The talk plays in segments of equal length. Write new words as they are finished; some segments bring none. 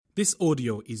This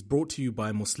audio is brought to you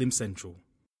by Muslim Central.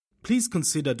 Please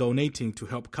consider donating to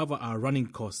help cover our running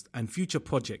costs and future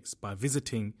projects by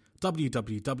visiting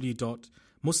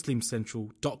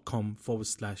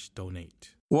www.muslimcentral.com/donate.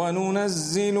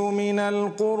 وننزل من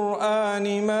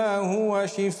القرآن ما هو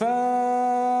شفاء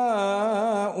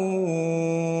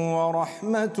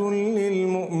ورحمة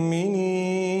للمؤمنين.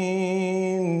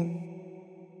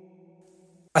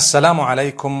 السلام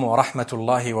عليكم ورحمة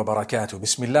الله وبركاته.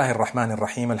 بسم الله الرحمن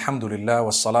الرحيم. الحمد لله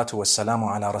والصلاة والسلام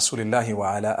على رسول الله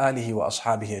وعلى آله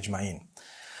وأصحابه أجمعين.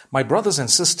 My brothers and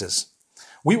sisters,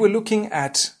 we were looking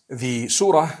at the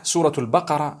Surah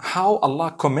Al-Baqarah, how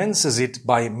Allah commences it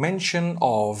by mention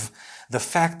of the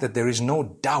fact that there is no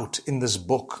doubt in this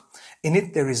book. In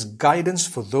it there is guidance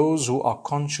for those who are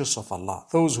conscious of Allah,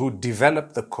 those who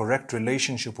develop the correct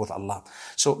relationship with Allah.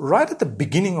 So right at the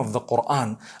beginning of the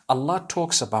Quran, Allah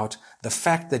talks about the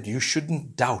fact that you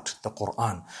shouldn't doubt the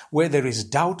Quran. Where there is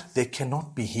doubt, there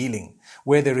cannot be healing.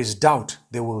 Where there is doubt,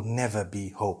 there will never be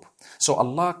hope. So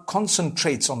Allah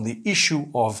concentrates on the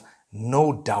issue of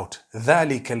no doubt.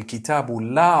 ذَلِكَ الْكِتَابُ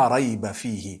لَا رَيْبَ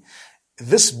فِيهِ.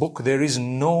 This book, there is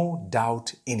no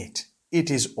doubt in it. It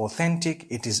is authentic.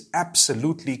 It is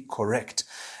absolutely correct.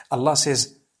 Allah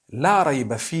says, لا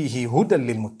ريب فيه هدى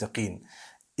للمتقين.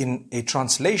 In a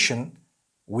translation,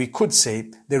 we could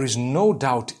say, there is no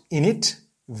doubt in it.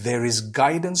 There is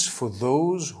guidance for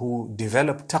those who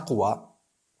develop taqwa.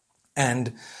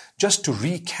 And just to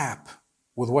recap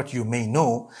with what you may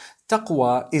know,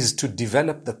 taqwa is to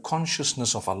develop the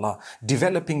consciousness of Allah,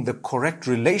 developing the correct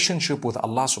relationship with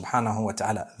Allah subhanahu wa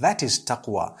ta'ala. That is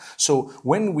taqwa. So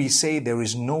when we say there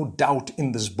is no doubt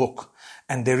in this book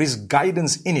and there is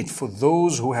guidance in it for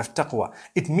those who have taqwa,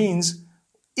 it means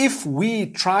if we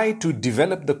try to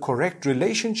develop the correct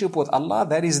relationship with Allah,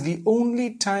 that is the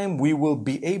only time we will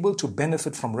be able to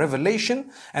benefit from revelation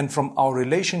and from our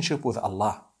relationship with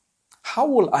Allah. How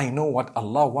will I know what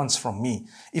Allah wants from me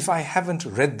if I haven't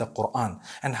read the Quran?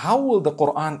 And how will the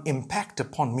Quran impact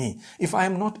upon me if I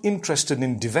am not interested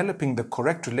in developing the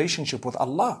correct relationship with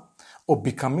Allah or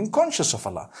becoming conscious of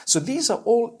Allah? So these are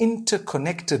all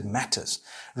interconnected matters.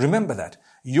 Remember that.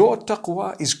 Your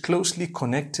taqwa is closely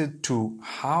connected to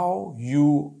how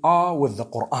you are with the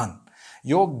Quran.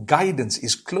 Your guidance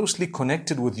is closely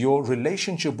connected with your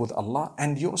relationship with Allah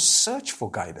and your search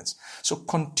for guidance. So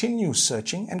continue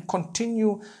searching and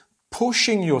continue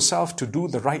pushing yourself to do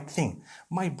the right thing.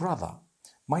 My brother,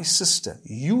 my sister,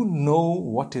 you know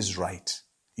what is right.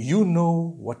 You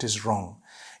know what is wrong.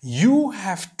 You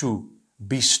have to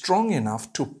be strong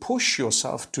enough to push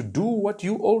yourself to do what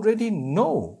you already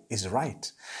know is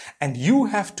right. And you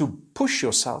have to push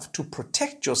yourself to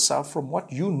protect yourself from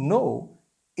what you know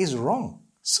is wrong.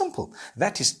 Simple.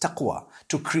 That is taqwa,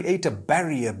 to create a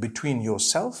barrier between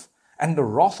yourself and the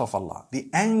wrath of Allah, the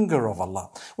anger of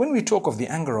Allah. When we talk of the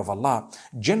anger of Allah,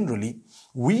 generally,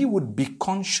 we would be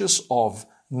conscious of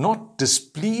not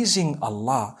displeasing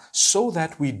Allah so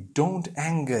that we don't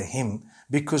anger Him,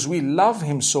 because we love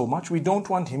Him so much, we don't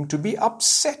want Him to be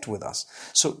upset with us.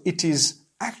 So it is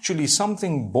actually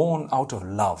something born out of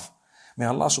love. May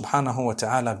Allah subhanahu wa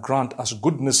ta'ala grant us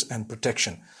goodness and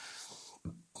protection.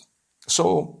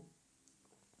 So,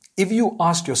 if you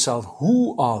ask yourself,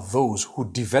 who are those who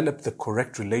develop the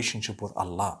correct relationship with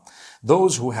Allah?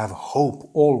 Those who have hope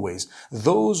always.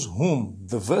 Those whom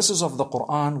the verses of the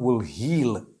Quran will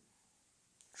heal.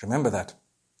 Remember that.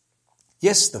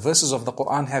 Yes, the verses of the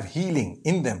Quran have healing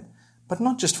in them, but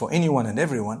not just for anyone and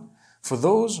everyone. For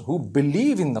those who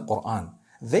believe in the Quran,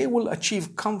 they will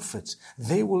achieve comfort.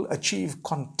 They will achieve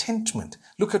contentment.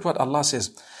 Look at what Allah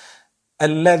says.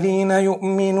 الذين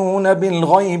يؤمنون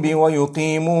بالغيب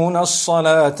ويقيمون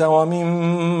الصلاة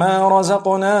ومما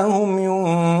رزقناهم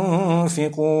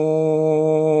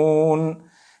ينفقون.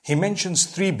 He mentions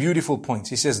three beautiful points.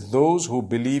 He says, those who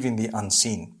believe in the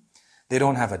unseen. They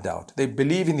don't have a doubt. They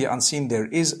believe in the unseen. There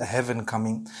is a heaven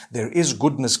coming. There is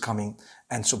goodness coming.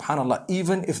 And subhanAllah,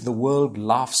 even if the world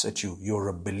laughs at you, you're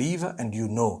a believer and you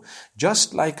know,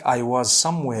 just like I was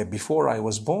somewhere before I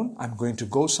was born, I'm going to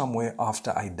go somewhere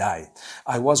after I die.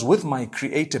 I was with my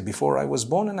Creator before I was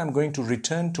born and I'm going to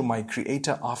return to my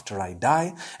Creator after I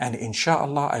die. And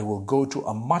inshallah, I will go to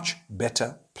a much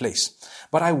better place.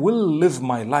 But I will live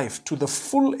my life to the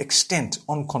full extent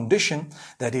on condition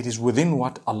that it is within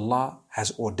what Allah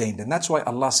has ordained. And that's why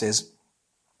Allah says,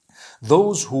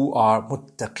 those who are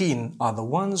muttaqeen are the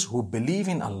ones who believe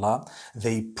in Allah,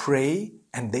 they pray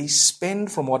and they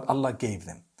spend from what Allah gave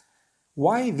them.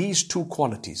 Why these two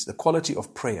qualities? The quality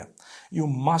of prayer. You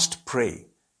must pray.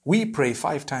 We pray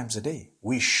 5 times a day.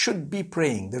 We should be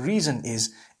praying. The reason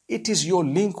is, it is your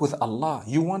link with Allah.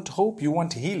 You want hope, you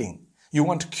want healing. You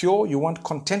want cure, you want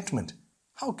contentment.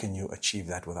 How can you achieve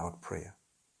that without prayer?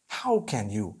 How can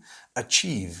you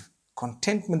achieve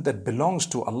contentment that belongs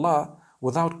to Allah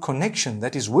without connection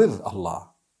that is with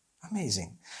Allah?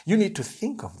 Amazing. You need to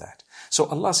think of that. So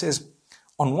Allah says,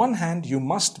 on one hand, you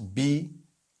must be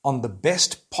on the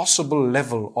best possible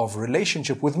level of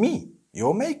relationship with me,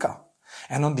 your maker.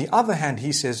 And on the other hand,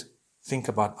 He says, think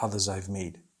about others I've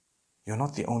made. You're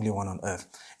not the only one on earth.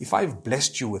 If I've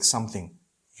blessed you with something,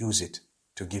 use it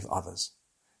to give others.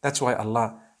 That's why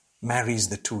Allah marries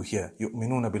the two here.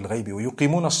 يُؤْمِنُونَ بِالْغَيْبِ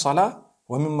وَيُقِيمُونَ الصَّلَاةِ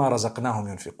وَمِمَّا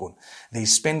رَزَقْنَاهُمْ يُنْفِقُونَ. They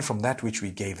spend from that which we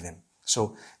gave them.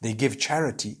 So they give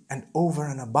charity, and over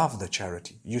and above the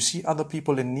charity, you see other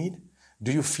people in need?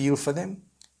 Do you feel for them?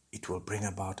 It will bring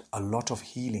about a lot of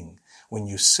healing when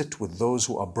you sit with those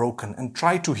who are broken and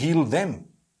try to heal them.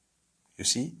 You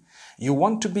see? You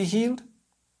want to be healed?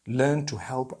 Learn to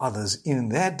help others in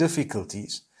their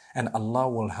difficulties, and Allah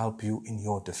will help you in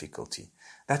your difficulty.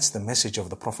 That's the message of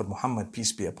the Prophet Muhammad,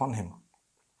 peace be upon him.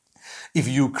 If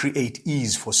you create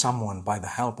ease for someone by the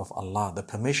help of Allah, the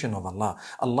permission of Allah,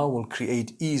 Allah will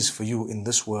create ease for you in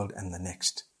this world and the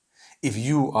next. If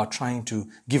you are trying to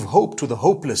give hope to the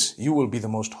hopeless, you will be the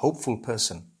most hopeful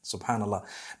person, subhanallah.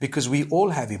 Because we all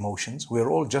have emotions, we're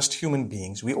all just human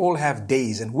beings, we all have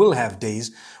days and will have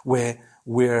days where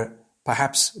we're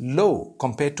perhaps low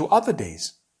compared to other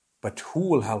days. But who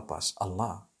will help us?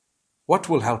 Allah. What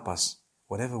will help us?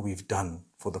 Whatever we've done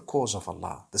for the cause of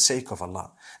Allah, the sake of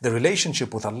Allah. The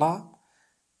relationship with Allah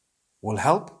will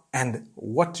help, and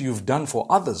what you've done for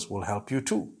others will help you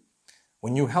too.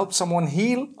 When you help someone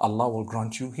heal, Allah will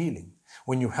grant you healing.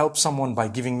 When you help someone by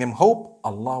giving them hope,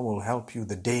 Allah will help you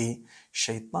the day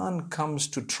Shaitan comes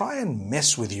to try and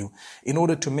mess with you in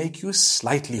order to make you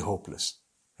slightly hopeless.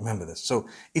 Remember this. So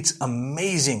it's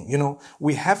amazing.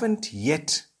 We haven't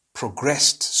yet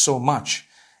progressed so much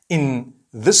in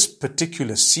this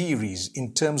particular series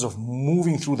in terms of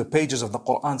moving through the pages of the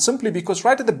Quran, simply because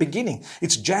right at the beginning,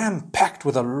 it's jam-packed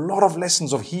with a lot of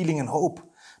lessons of healing and hope.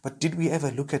 But did we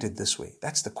ever look at it this way?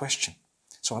 That's the question.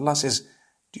 So Allah says,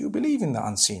 do you believe in the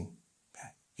unseen?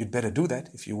 You'd better do that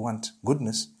if you want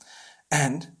goodness.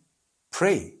 And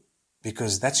pray,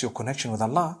 because that's your connection with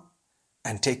Allah.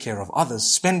 And take care of others.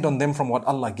 Spend on them from what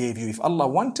Allah gave you. If Allah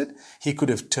wanted, He could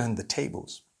have turned the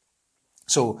tables.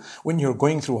 So when you're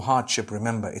going through hardship,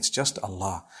 remember, it's just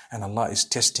Allah, and Allah is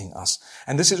testing us.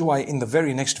 And this is why in the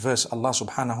very next verse, Allah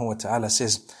subhanahu wa ta'ala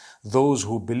says, those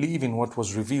who believe in what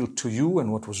was revealed to you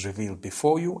and what was revealed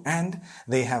before you, and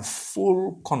they have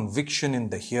full conviction in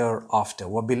the hereafter.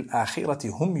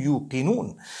 وَبِالْآخِرَةِ هُمْ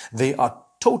يُوقِنُونَ. They are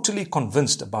totally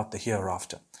convinced about the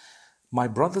hereafter. My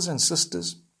brothers and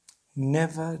sisters,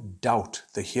 never doubt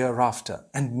the hereafter,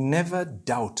 and never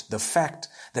doubt the fact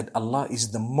that Allah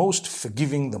is the most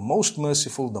forgiving, the most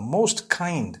merciful, the most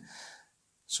kind.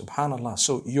 Subhanallah.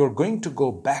 So you're going to go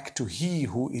back to He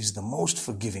who is the most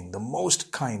forgiving, the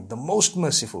most kind, the most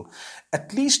merciful.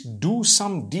 At least do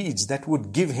some deeds that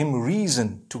would give Him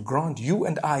reason to grant you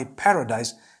and I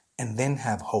paradise, and then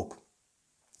have hope.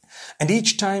 And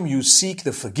each time you seek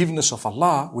the forgiveness of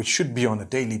Allah, which should be on a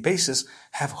daily basis,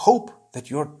 have hope that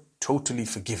you're totally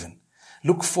forgiven.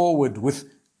 Look forward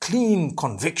with clean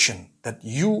conviction that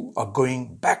you are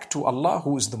going back to Allah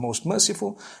who is the most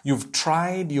merciful. You've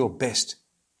tried your best.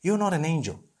 You're not an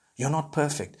angel. You're not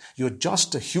perfect. You're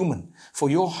just a human. For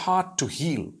your heart to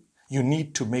heal, you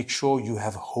need to make sure you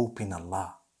have hope in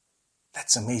Allah.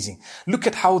 That's amazing. Look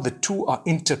at how the two are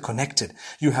interconnected.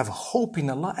 You have hope in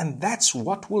Allah, and that's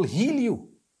what will heal you.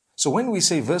 So when we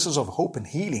say verses of hope and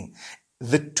healing,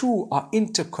 the two are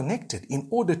interconnected. In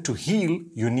order to heal,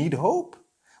 you need hope.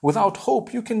 Without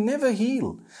hope, you can never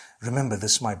heal. Remember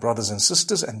this, my brothers and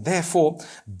sisters, and therefore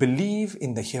believe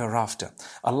in the hereafter.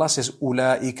 Allah says,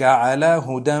 أُولَٰئِكَ عَلَىٰ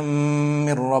هُدًى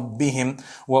مِّن رَبِّهِمْ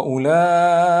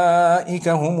وَأُولَٰئِكَ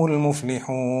هُمُ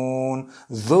الْمُفْلِحُونَ.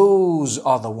 Those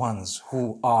are the ones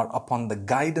who are upon the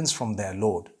guidance from their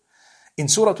Lord. In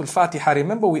Surah Al-Fatiha,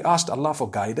 remember we asked Allah for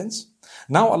guidance?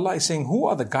 Now Allah is saying, who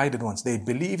are the guided ones? They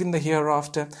believe in the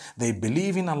hereafter, they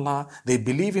believe in Allah, they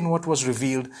believe in what was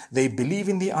revealed, they believe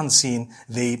in the unseen,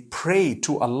 they pray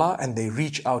to Allah, and they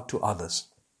reach out to others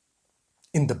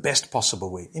in the best possible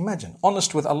way. Imagine,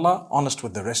 honest with Allah, honest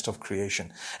with the rest of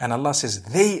creation. And Allah says,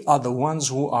 they are the ones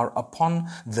who are upon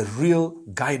the real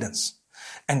guidance.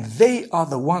 And they are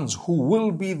the ones who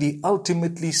will be the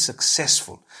ultimately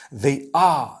successful. They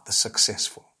are the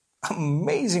successful.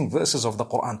 Amazing verses of the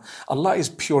Quran. Allah is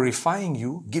purifying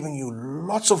you, giving you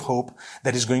lots of hope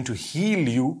that is going to heal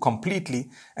you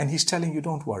completely. And He's telling you,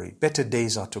 don't worry, better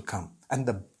days are to come. And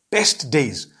the best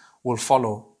days will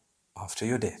follow after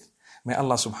your death. May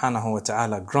Allah subhanahu wa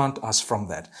ta'ala grant us from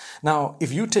that. Now,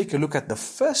 if you take a look at the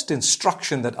first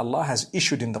instruction that Allah has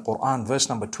issued in the Quran, verse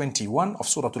number 21 of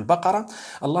Surah Al-Baqarah,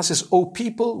 Allah says, O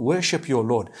people, worship your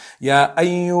Lord. Ya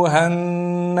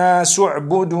ayyuhan nasu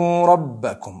u'budu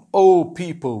rabbakum. O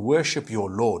people, worship your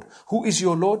Lord. Who is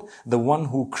your Lord? The one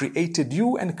who created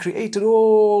you and created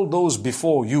all those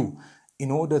before you, in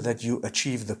order that you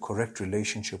achieve the correct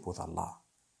relationship with Allah.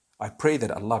 I pray that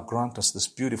Allah grant us this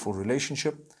beautiful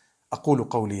relationship. أقول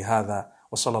قولي هذا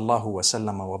وصلى الله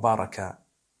وسلم وبارك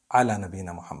على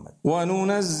نبينا محمد.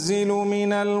 وننزل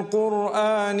من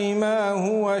القرآن ما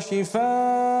هو شفاء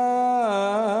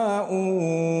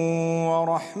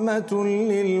ورحمة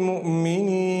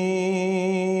للمؤمنين